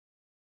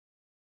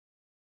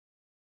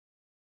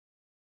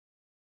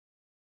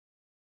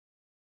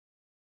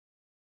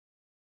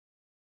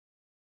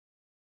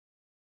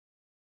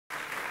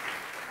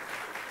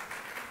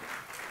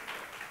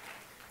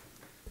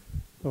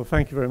Well,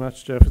 thank you very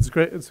much, Jeff.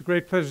 It's a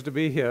great pleasure to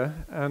be here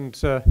and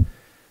to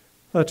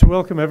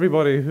welcome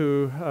everybody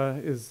who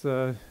is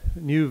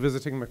new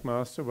visiting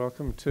McMaster.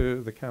 Welcome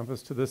to the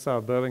campus, to this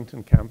our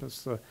Burlington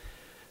campus,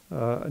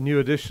 a new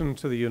addition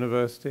to the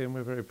university, and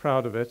we're very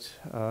proud of it,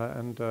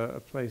 and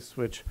a place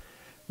which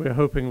we're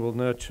hoping will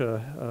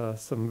nurture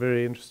some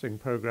very interesting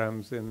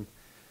programs in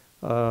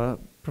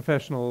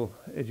professional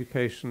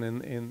education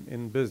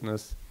in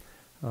business.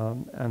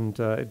 And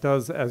it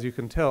does, as you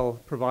can tell,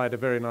 provide a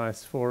very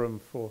nice forum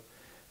for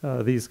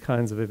these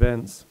kinds of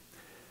events.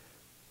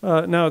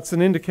 Now, it's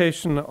an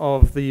indication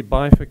of the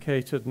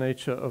bifurcated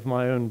nature of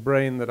my own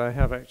brain that I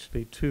have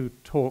actually two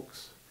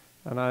talks.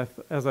 And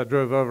as I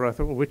drove over, I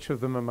thought, well, which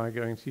of them am I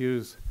going to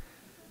use?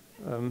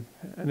 And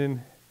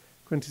in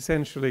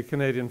quintessentially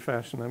Canadian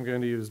fashion, I'm going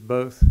to use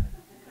both.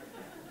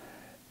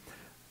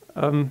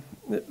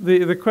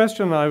 The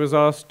question I was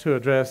asked to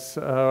address,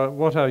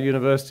 what our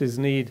universities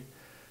need,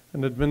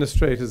 an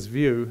administrator's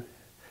view.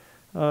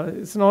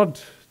 It's an odd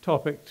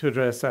topic to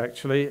address,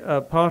 actually,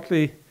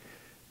 partly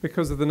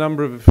because of the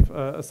number of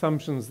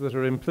assumptions that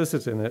are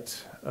implicit in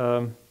it.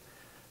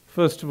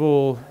 First of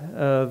all,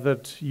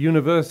 that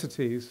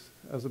universities,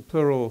 as a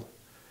plural,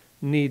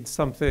 need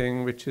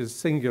something which is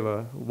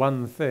singular,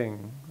 one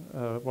thing,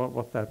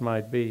 what that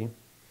might be.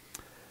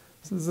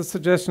 So there's a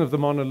suggestion of the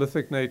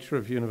monolithic nature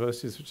of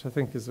universities, which I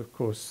think is, of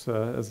course,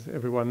 as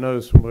everyone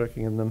knows from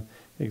working in them,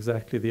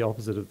 exactly the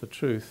opposite of the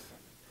truth.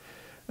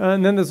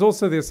 And then there's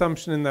also the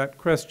assumption in that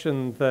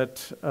question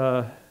that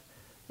an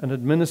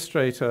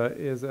administrator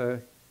is a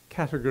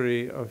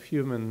category of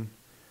human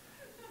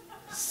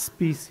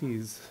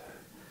species,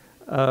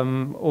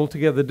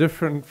 altogether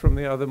different from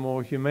the other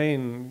more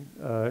humane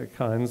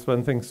kinds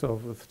one thinks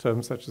of with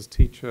terms such as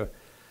teacher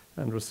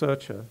and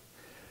researcher.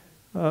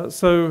 There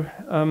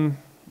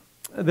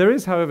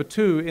is, however,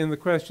 too, in the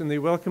question, the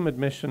welcome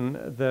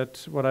admission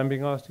that what I'm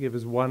being asked to give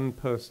is one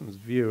person's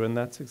view, and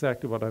that's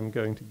exactly what I'm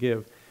going to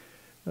give.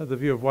 The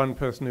view of one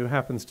person who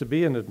happens to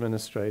be an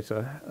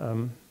administrator.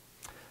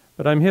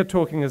 But I'm here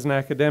talking as an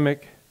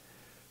academic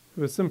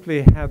who has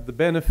simply had the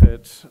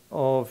benefit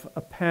of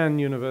a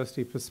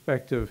pan-university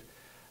perspective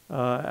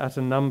at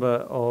a number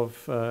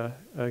of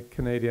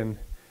Canadian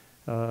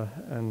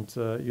and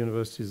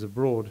universities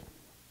abroad.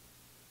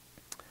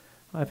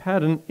 I've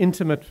had an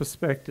intimate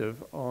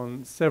perspective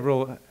on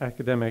several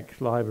academic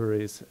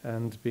libraries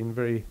and been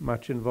very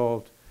much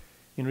involved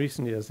in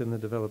recent years in the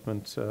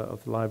development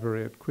of the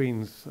library at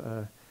Queen's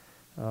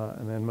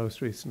and then most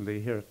recently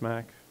here at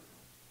Mac.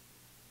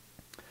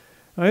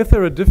 Now, if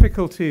there are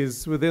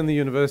difficulties within the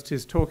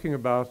universities talking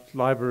about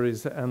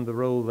libraries and the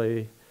role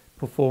they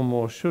perform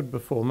or should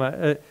perform,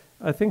 I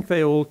think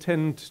they all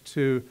tend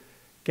to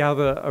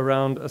gather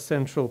around a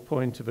central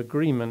point of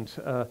agreement.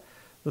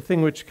 The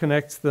thing which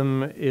connects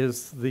them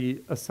is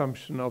the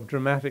assumption of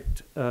dramatic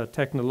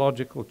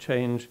technological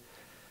change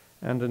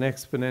and an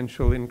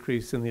exponential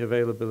increase in the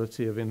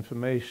availability of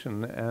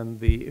information and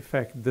the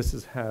effect this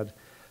has had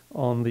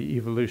on the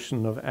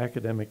evolution of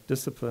academic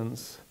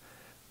disciplines.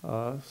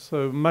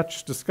 So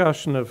much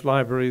discussion of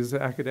libraries,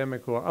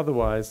 academic or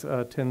otherwise,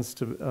 tends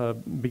to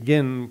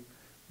begin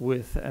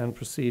with and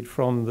proceed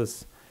from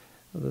this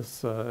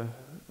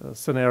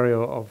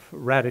scenario of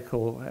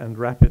radical and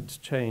rapid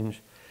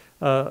change.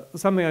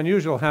 Something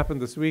unusual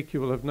happened this week.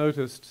 You will have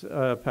noticed,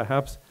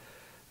 perhaps,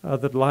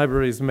 that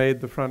libraries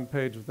made the front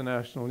page of the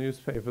national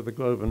newspaper, the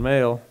Globe and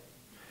Mail,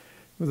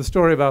 with a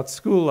story about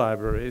school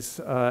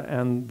libraries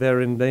and their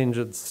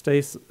endangered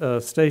status.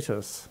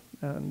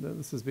 And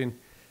this has been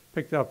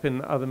picked up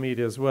in other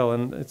media as well,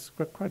 and it's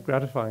quite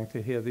gratifying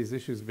to hear these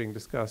issues being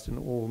discussed in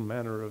all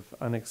manner of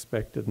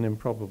unexpected and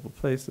improbable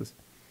places.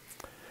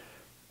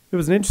 It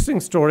was an interesting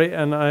story,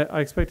 and I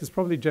expect it's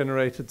probably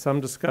generated some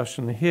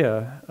discussion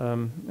here.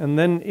 And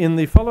then in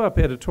the follow-up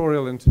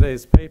editorial in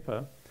today's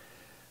paper,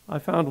 I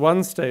found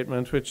one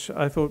statement which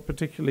I thought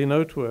particularly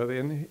noteworthy,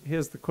 and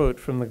here's the quote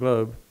from the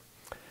Globe.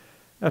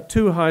 At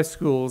two high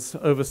schools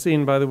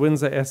overseen by the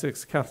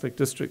Windsor-Essex Catholic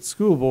District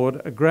School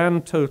Board, a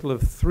grand total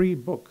of 3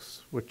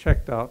 books were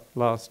checked out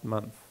last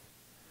month.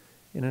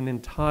 In an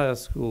entire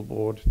school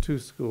board, 2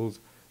 schools,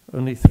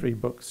 only 3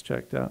 books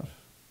checked out.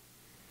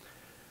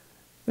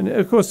 And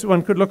of course,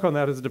 one could look on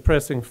that as a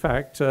depressing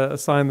fact, a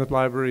sign that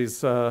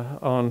libraries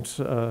aren't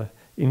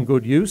in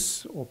good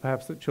use, or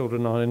perhaps that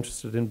children aren't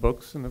interested in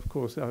books. And of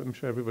course, I'm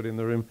sure everybody in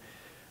the room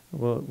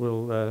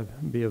will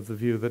be of the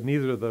view that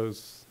neither of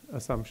those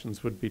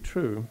assumptions would be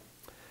true.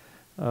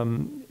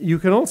 You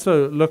can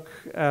also look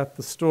at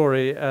the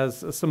story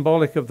as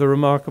symbolic of the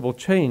remarkable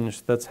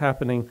change that's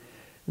happening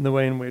in the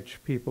way in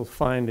which people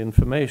find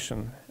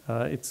information.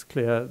 It's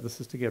clear,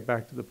 this is to get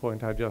back to the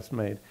point I just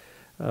made,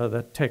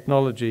 that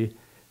technology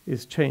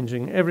is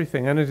changing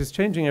everything, and it is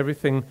changing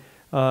everything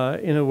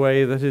in a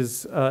way that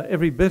is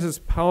every bit as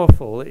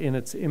powerful in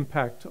its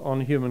impact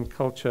on human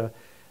culture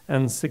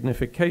and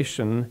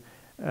signification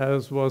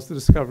as was the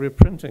discovery of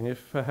printing,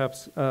 if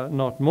perhaps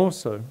not more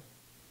so.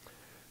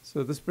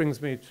 So this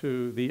brings me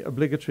to the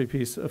obligatory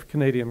piece of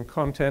Canadian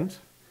content,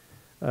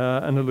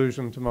 an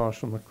allusion to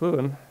Marshall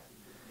McLuhan.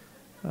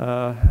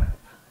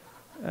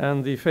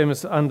 and the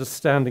famous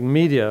Understanding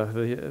Media,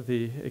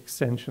 the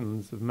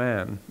Extensions of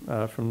Man,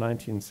 from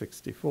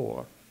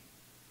 1964.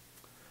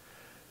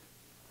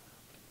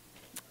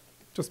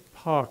 Just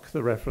park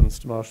the reference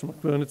to Marshall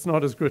McLuhan. It's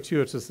not as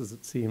gratuitous as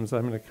it seems.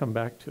 I'm going to come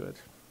back to it.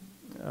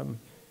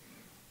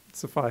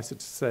 Suffice it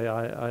to say,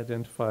 I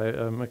identify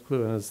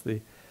McLuhan as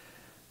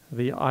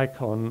the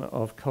icon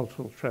of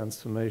cultural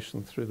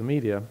transformation through the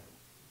media.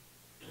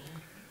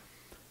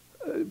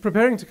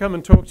 Preparing to come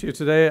and talk to you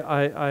today,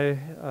 I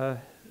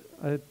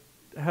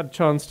had a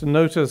chance to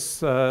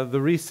notice the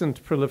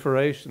recent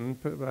proliferation,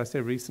 when I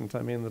say recent,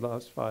 I mean the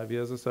last 5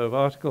 years or so, of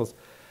articles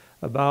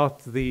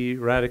about the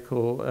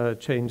radical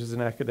changes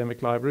in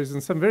academic libraries,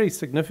 and some very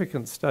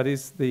significant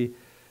studies. The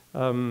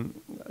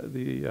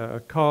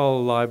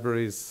Carl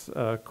Library's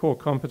core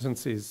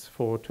competencies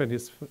for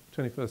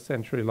 21st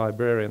century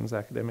librarians,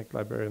 academic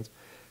librarians,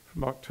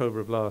 from October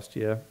of last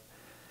year.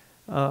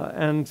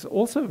 And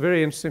also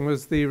very interesting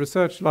was the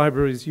Research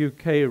Libraries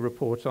UK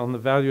report on the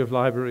value of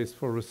libraries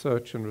for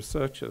research and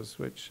researchers,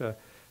 which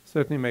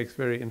certainly makes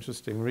very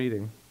interesting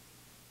reading.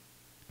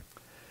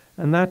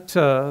 And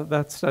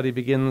that study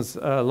begins,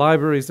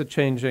 libraries are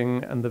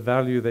changing and the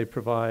value they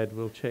provide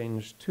will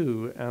change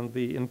too, and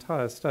the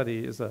entire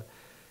study is a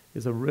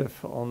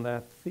riff on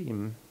that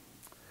theme.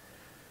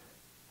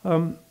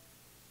 And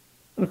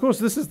of course,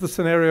 this is the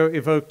scenario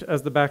evoked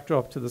as the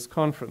backdrop to this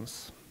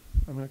conference.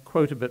 I'm going to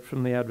quote a bit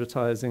from the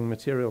advertising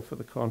material for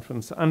the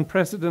conference.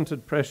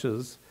 Unprecedented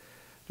pressures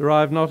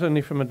derive not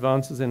only from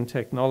advances in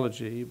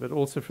technology, but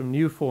also from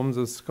new forms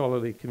of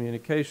scholarly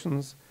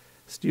communications,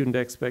 student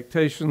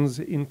expectations,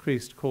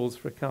 increased calls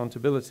for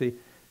accountability,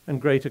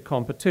 and greater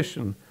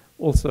competition,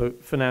 also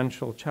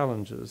financial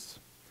challenges.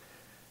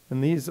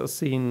 And these are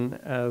seen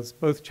as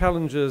both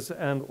challenges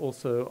and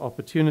also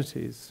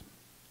opportunities.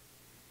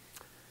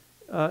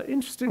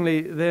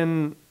 Interestingly,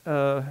 then,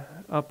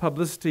 our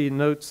publicity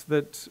notes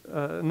that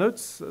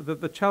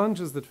the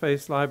challenges that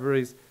face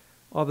libraries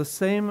are the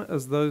same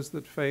as those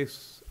that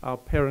face our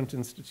parent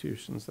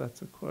institutions.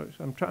 That's a quote.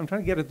 I'm trying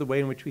to get at the way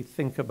in which we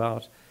think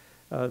about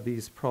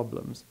these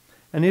problems.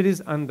 And it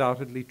is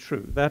undoubtedly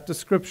true. That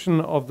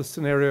description of the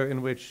scenario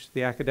in which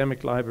the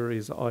academic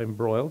libraries are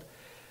embroiled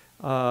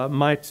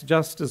might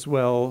just as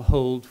well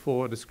hold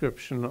for a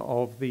description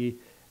of the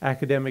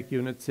academic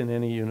units in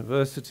any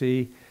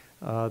university,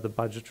 the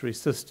budgetary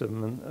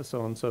system, and so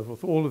on and so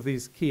forth. All of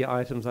these key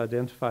items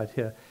identified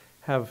here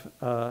have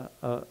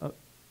a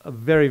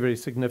very, very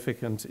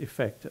significant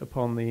effect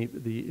upon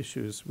the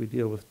issues we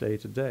deal with day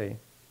to day.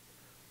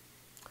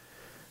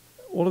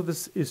 All of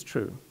this is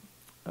true.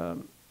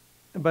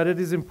 But it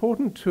is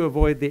important to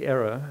avoid the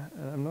error.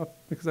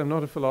 Because I'm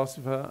not a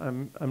philosopher,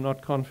 I'm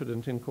not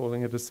confident in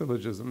calling it a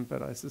syllogism,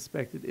 but I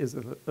suspect it is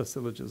a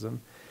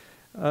syllogism.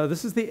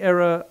 This is the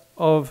error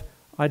of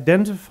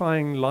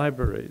identifying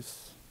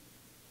libraries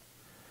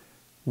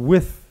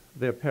with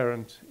their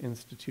parent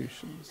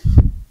institutions.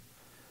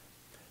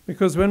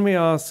 Because when we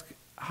ask,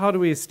 how do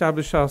we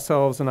establish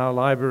ourselves and our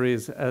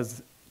libraries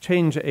as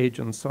change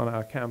agents on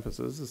our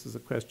campuses, this is a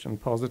question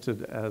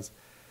posited as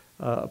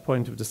a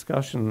point of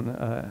discussion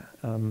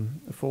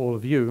for all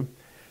of you,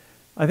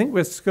 I think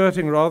we're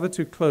skirting rather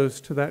too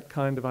close to that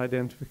kind of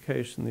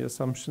identification, the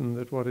assumption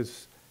that what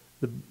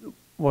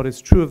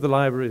is true of the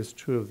library is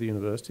true of the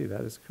university.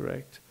 That is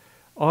correct.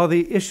 Are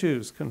the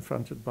issues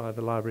confronted by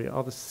the library,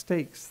 are the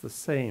stakes the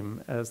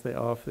same as they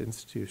are for the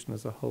institution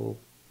as a whole?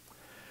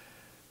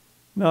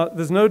 Now,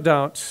 there's no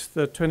doubt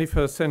that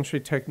 21st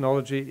century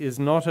technology is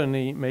not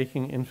only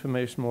making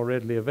information more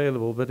readily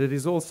available, but it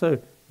is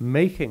also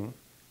making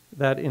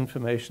that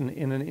information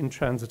in an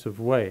intransitive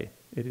way.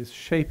 It is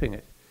shaping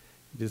it.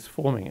 It is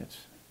forming it.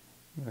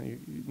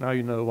 Now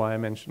you know why I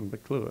mentioned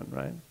McLuhan,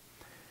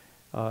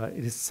 right?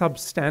 It is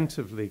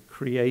substantively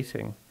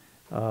creating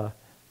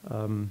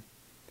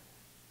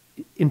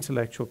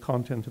intellectual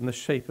content and the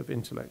shape of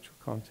intellectual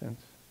content.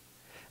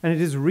 And it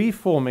is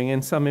reforming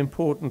in some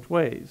important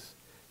ways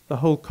the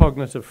whole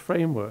cognitive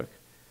framework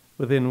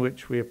within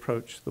which we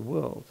approach the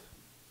world.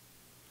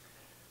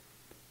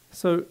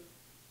 So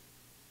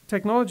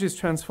technology is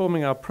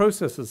transforming our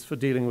processes for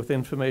dealing with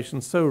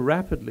information so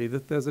rapidly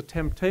that there's a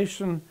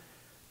temptation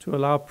to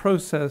allow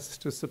process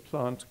to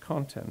supplant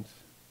content,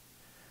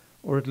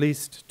 or at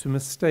least to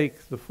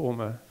mistake the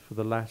former for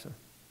the latter.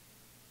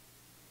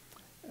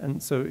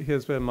 And so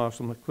here's where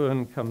Marshall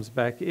McLuhan comes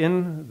back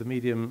in. The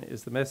medium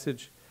is the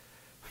message,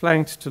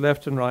 flanked to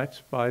left and right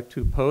by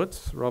two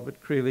poets,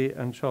 Robert Creeley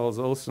and Charles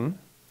Olson,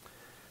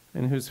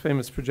 in whose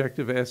famous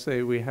projective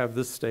essay we have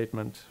this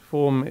statement: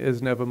 form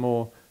is never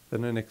more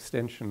than an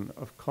extension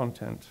of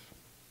content.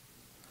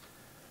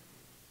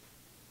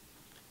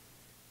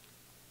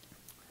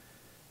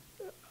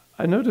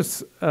 I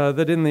notice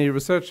that in the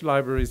Research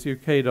Libraries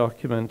UK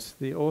document,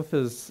 the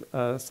authors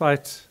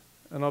cite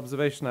an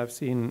observation I've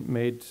seen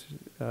made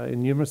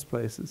in numerous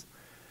places,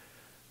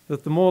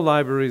 that the more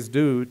libraries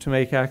do to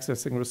make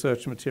accessing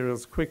research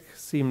materials quick,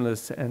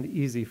 seamless, and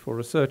easy for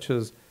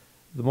researchers,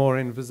 the more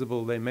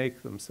invisible they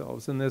make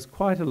themselves. And there's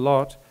quite a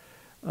lot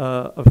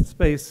of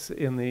space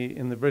in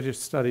the British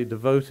study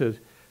devoted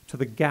to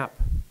the gap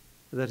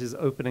that is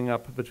opening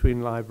up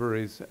between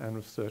libraries and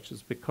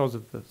researchers because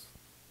of this.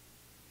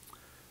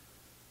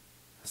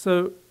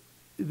 So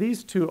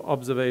these two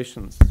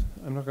observations,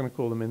 I'm not going to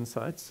call them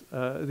insights,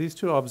 these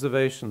two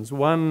observations,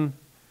 one,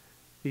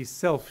 the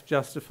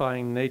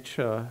self-justifying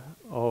nature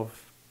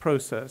of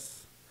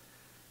process,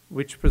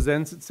 which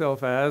presents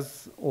itself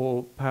as,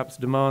 or perhaps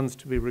demands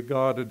to be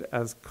regarded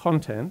as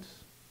content,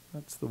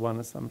 that's the one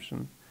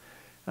assumption,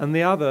 and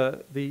the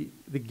other, the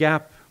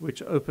gap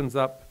which opens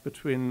up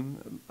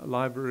between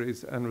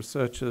libraries and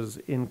researchers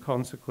in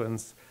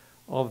consequence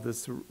of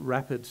this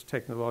rapid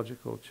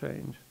technological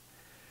change.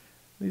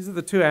 These are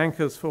the two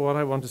anchors for what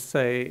I want to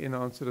say in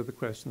answer to the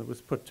question that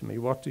was put to me.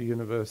 What do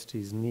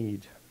universities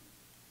need?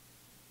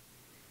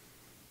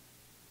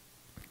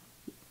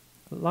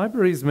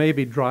 Libraries may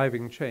be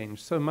driving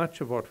change. So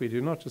much of what we do,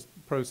 not just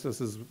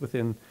processes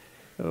within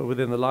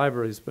the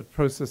libraries, but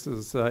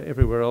processes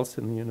everywhere else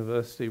in the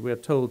university, we're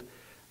told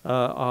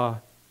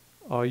are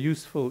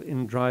useful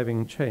in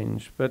driving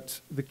change. But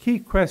the key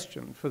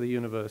question for the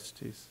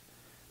universities,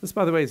 this,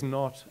 by the way, is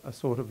not a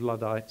sort of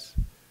Luddite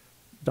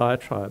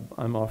diatribe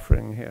I'm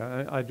offering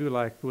here. I do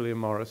like William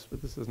Morris,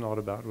 but this is not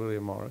about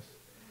William Morris.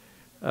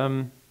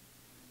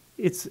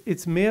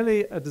 It's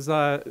merely a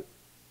desire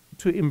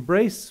to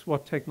embrace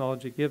what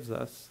technology gives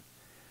us,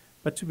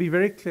 but to be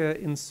very clear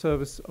in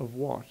service of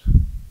what.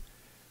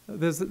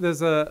 There's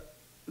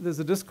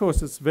a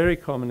discourse that's very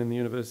common in the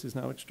universities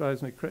now, which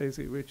drives me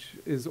crazy, which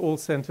is all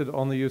centered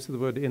on the use of the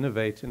word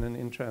innovate in an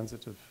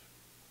intransitive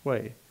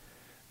way,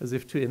 as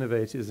if to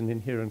innovate is an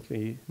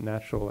inherently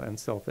natural and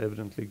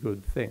self-evidently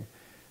good thing.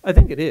 I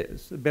think it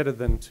is, better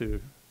than to,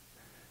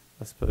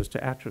 I suppose,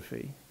 to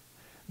atrophy.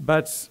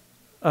 But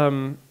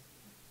a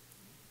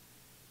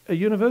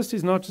university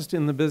is not just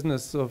in the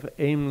business of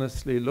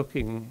aimlessly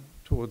looking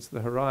towards the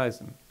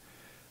horizon.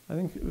 I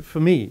think for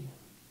me,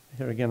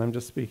 here again I'm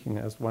just speaking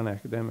as one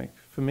academic,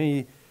 for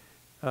me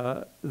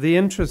the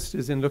interest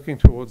is in looking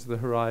towards the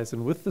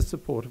horizon with the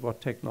support of what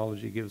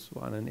technology gives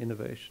one and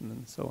innovation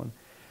and so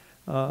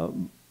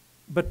on,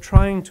 but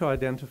trying to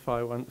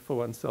identify for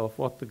oneself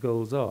what the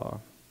goals are.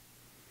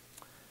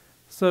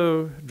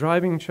 So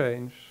driving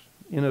change,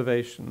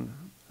 innovation,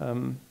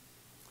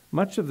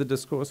 much of the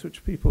discourse,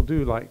 which people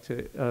do like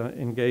to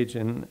engage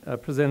in,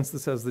 presents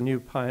this as the new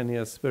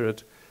pioneer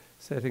spirit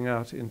setting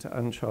out into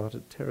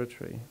uncharted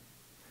territory.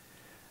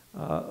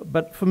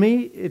 But for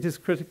me, it is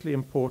critically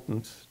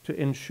important to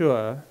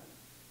ensure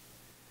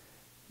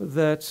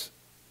that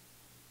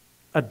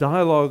a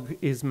dialogue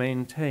is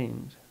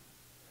maintained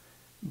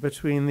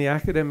between the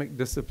academic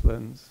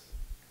disciplines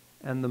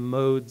and the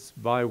modes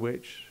by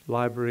which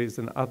libraries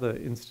and other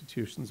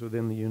institutions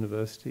within the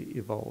university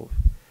evolve.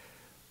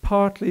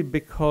 Partly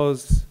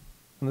because,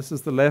 and this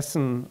is the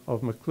lesson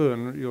of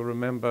McLuhan, you'll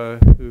remember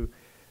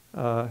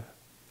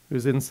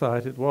whose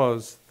insight it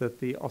was, that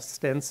the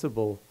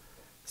ostensible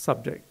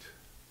subject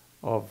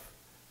of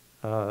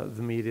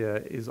the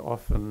media is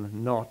often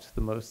not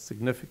the most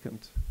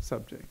significant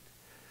subject,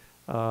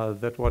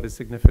 that what is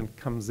significant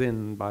comes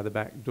in by the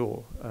back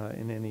door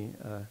in any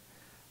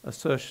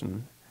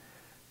assertion.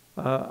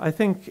 I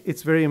think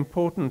it's very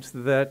important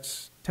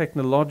that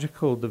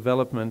technological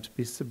development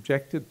be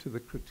subjected to the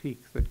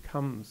critique that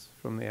comes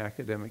from the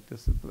academic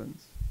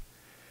disciplines.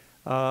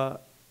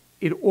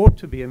 It ought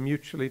to be a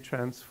mutually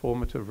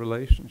transformative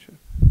relationship.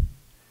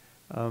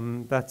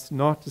 That's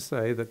not to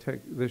say that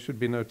there should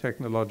be no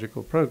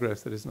technological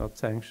progress that is not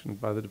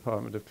sanctioned by the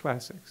Department of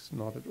Classics,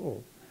 not at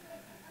all.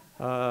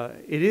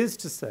 It is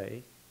to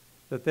say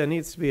that there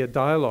needs to be a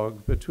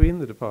dialogue between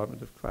the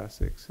Department of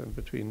Classics and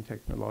between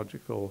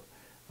technological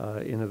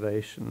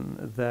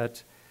innovation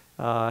that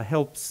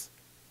helps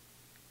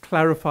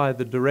clarify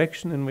the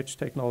direction in which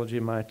technology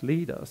might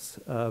lead us,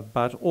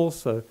 but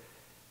also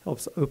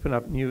helps open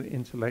up new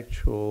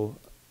intellectual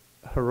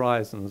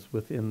horizons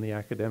within the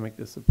academic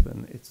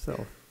discipline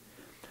itself.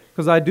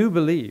 Because I do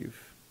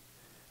believe,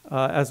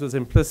 as was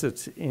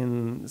implicit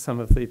in some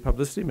of the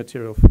publicity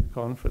material for the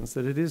conference,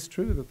 that it is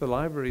true that the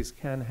libraries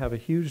can have a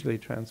hugely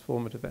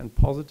transformative and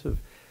positive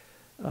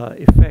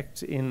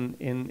effect in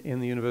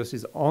the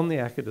universities on the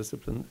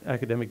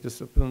academic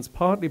disciplines,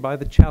 partly by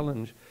the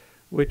challenge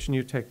which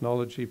new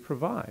technology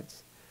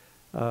provides.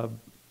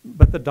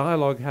 But the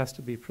dialogue has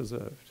to be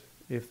preserved.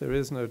 If there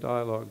is no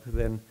dialogue,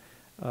 then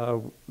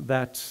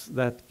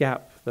that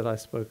gap that I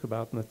spoke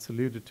about and that's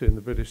alluded to in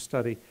the British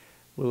study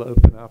will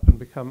open up and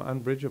become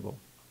unbridgeable.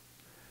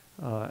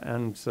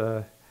 I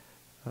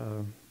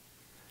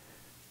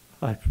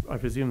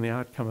presume the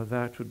outcome of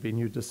that would be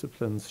new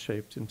disciplines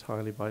shaped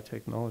entirely by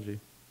technology.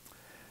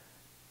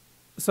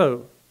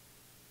 So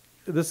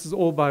this is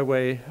all by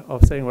way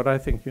of saying what I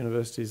think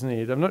universities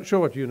need. I'm not sure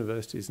what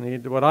universities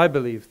need. What I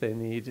believe they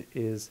need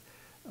is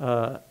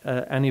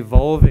an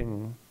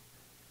evolving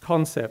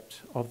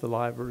concept of the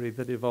library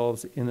that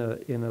evolves in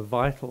a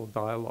vital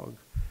dialogue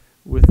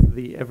with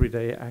the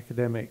everyday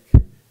academic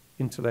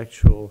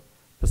intellectual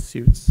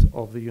pursuits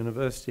of the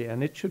university,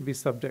 and it should be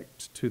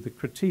subject to the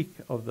critique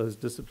of those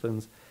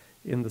disciplines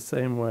in the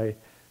same way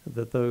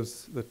that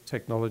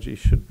technology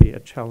should be a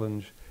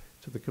challenge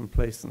to the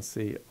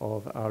complacency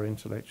of our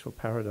intellectual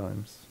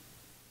paradigms.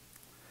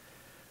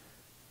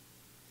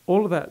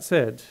 All of that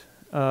said,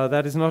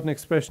 that is not an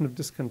expression of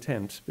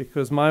discontent,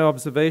 because my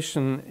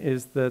observation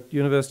is that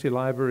university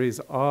libraries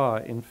are,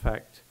 in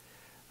fact,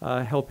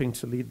 helping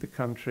to lead the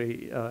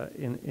country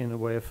in a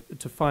way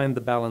to find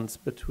the balance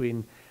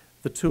between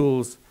the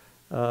tools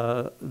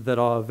that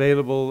are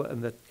available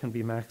and that can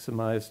be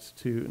maximized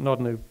to not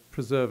only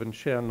preserve and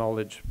share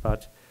knowledge,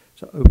 but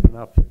to open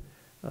up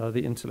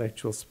the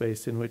intellectual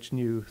space in which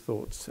new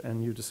thoughts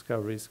and new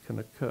discoveries can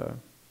occur.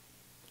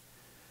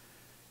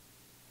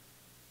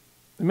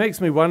 It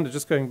makes me wonder,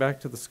 just going back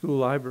to the school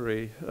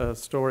library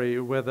story,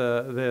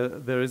 whether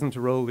there isn't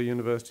a role the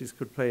universities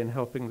could play in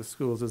helping the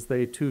schools as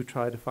they too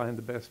try to find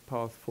the best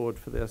path forward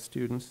for their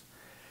students.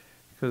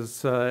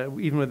 Because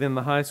even within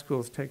the high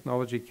schools,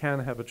 technology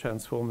can have a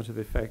transformative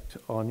effect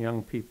on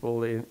young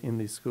people in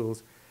these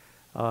schools.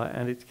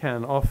 And it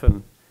can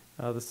often,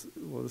 this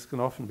can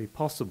often be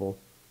possible,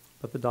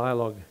 but the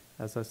dialogue,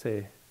 as I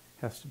say,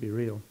 has to be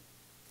real.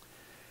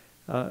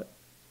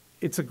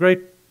 It's a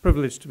great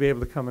privilege to be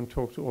able to come and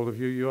talk to all of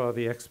you. You are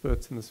the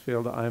experts in this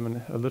field.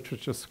 I'm a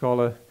literature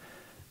scholar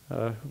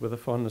with a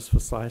fondness for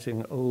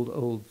citing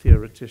old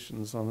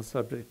theoreticians on the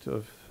subject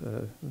of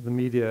the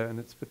media and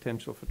its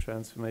potential for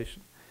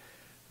transformation.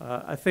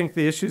 I think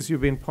the issues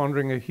you've been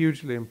pondering are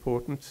hugely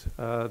important.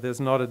 There's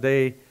not a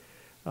day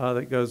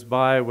that goes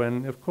by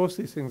when, of course,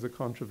 these things are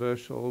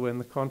controversial, when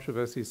the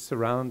controversies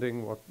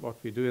surrounding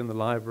what we do in the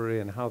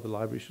library and how the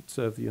library should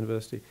serve the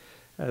university,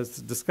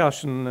 as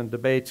discussion and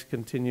debate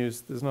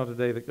continues, there's not a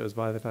day that goes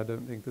by that I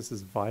don't think this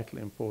is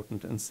vitally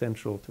important and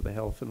central to the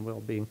health and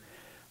well-being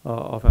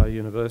of our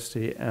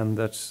university, and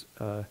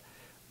that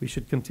we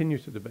should continue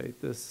to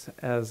debate this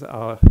as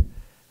our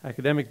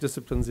academic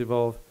disciplines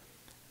evolve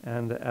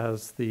and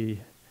as the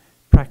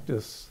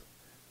practice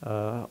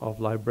of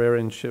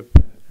librarianship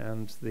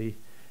and the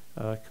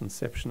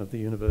conception of the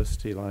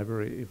university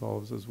library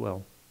evolves as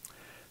well.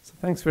 So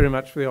thanks very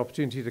much for the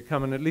opportunity to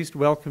come and at least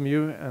welcome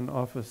you and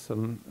offer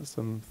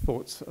some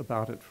thoughts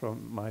about it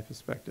from my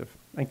perspective.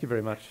 Thank you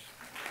very much.